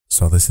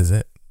So this is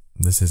it.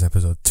 This is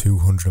episode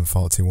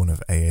 241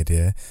 of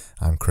AADA.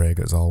 I'm Craig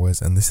as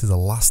always, and this is the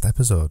last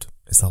episode.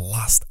 It's the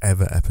last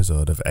ever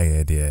episode of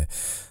AADA.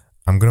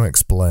 I'm going to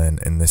explain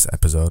in this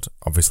episode.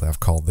 Obviously, I've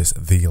called this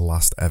the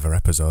last ever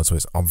episode, so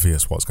it's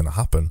obvious what's going to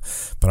happen,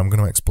 but I'm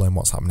going to explain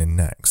what's happening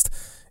next.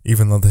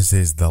 Even though this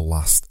is the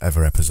last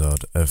ever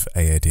episode of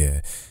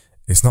AADA,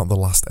 it's not the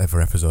last ever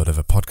episode of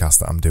a podcast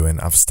that I'm doing.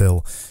 I've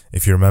still,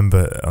 if you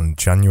remember, on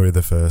January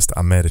the 1st,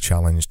 I made a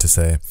challenge to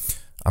say,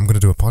 I'm going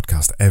to do a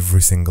podcast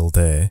every single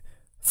day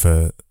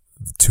for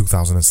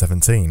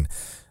 2017.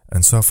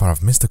 And so far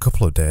I've missed a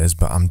couple of days,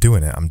 but I'm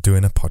doing it. I'm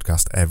doing a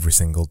podcast every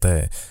single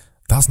day.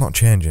 That's not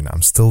changing.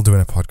 I'm still doing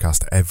a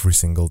podcast every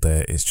single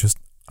day. It's just,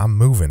 I'm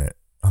moving it.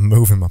 I'm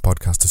moving my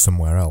podcast to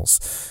somewhere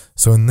else.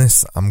 So in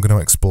this, I'm going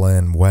to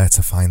explain where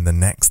to find the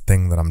next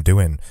thing that I'm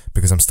doing,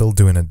 because I'm still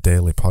doing a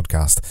daily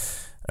podcast.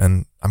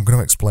 And I'm going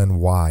to explain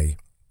why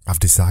I've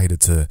decided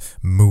to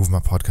move my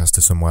podcast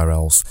to somewhere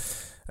else,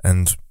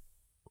 and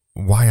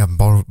why I'm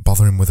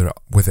bothering with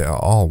it at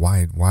all.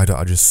 Why don't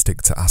I just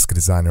stick to Ask a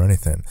Design or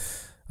anything?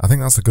 I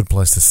think that's a good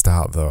place to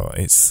start though.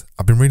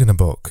 I've been reading a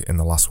book in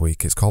the last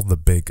week. It's called The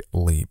Big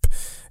Leap.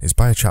 It's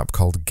by a chap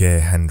called Gay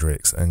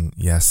Hendricks, and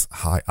yes,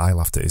 I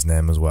laughed at his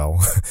name as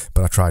well,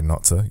 but I tried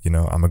not to. You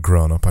know, I'm a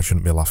grown-up, I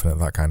shouldn't be laughing at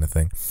that kind of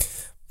thing.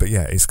 But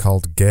yeah, it's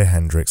called Gay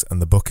Hendricks,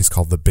 and the book is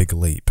called The Big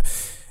Leap.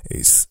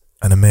 It's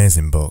an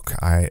amazing book.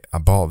 I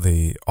bought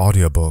the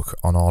audiobook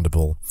on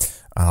Audible,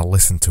 and I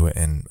listened to it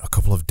in a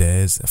couple of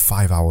days,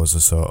 5 hours or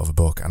so of a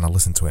book, and I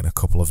listened to it in a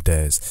couple of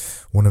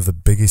days. One of the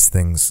biggest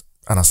things,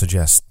 and I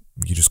suggest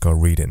you just go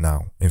read it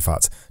now. In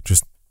fact,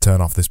 just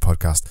turn off this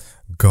podcast,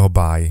 go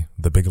buy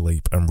The Big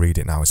Leap and read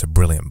it now. It's a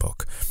brilliant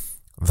book.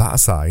 That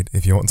aside,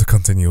 if you want to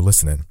continue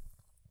listening,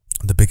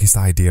 the biggest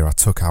idea I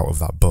took out of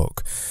that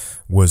book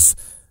was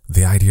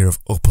the idea of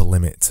upper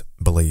limit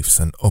beliefs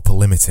and upper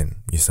limiting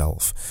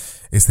yourself.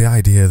 It's the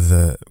idea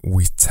that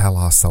we tell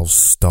ourselves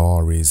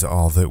stories,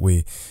 or that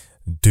we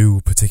do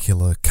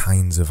particular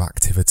kinds of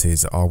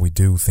activities, or we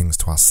do things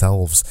to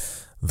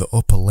ourselves that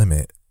upper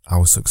limit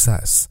our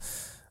success.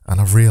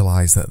 And I've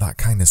realised that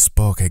kind of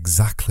spoke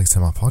exactly to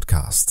my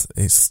podcast.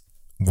 It's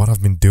what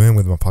I've been doing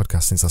with my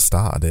podcast since I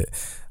started it.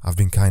 I've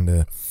been kind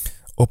of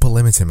upper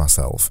limiting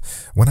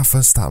myself. When I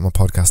first started my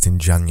podcast in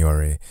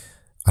January,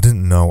 I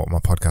didn't know what my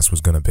podcast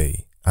was going to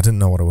be. I didn't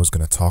know what I was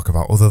going to talk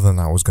about, other than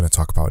I was going to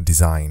talk about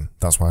design.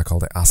 That's why I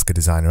called it Ask a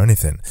Design or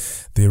Anything.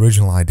 The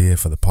original idea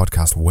for the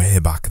podcast way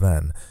back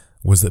then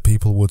was that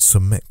people would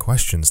submit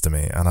questions to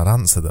me and I'd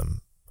answer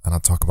them. And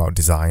I'd talk about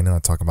design, and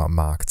I'd talk about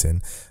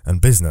marketing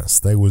and business.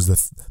 They was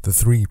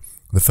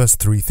the first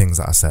three things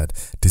that I said: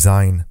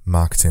 design,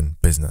 marketing,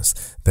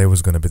 business. They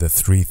was going to be the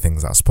three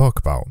things that I spoke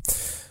about.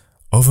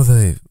 Over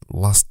the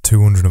last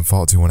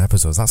 241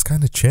 episodes, that's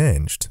kind of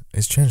changed.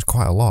 It's changed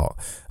quite a lot.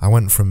 I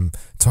went from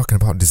talking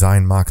about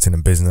design, marketing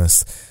and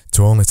business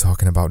to only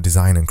talking about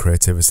design and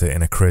creativity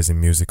in a crazy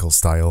musical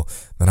style.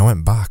 Then I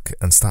went back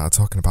and started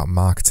talking about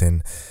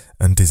marketing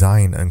and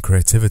design and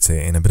creativity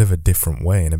in a bit of a different way, in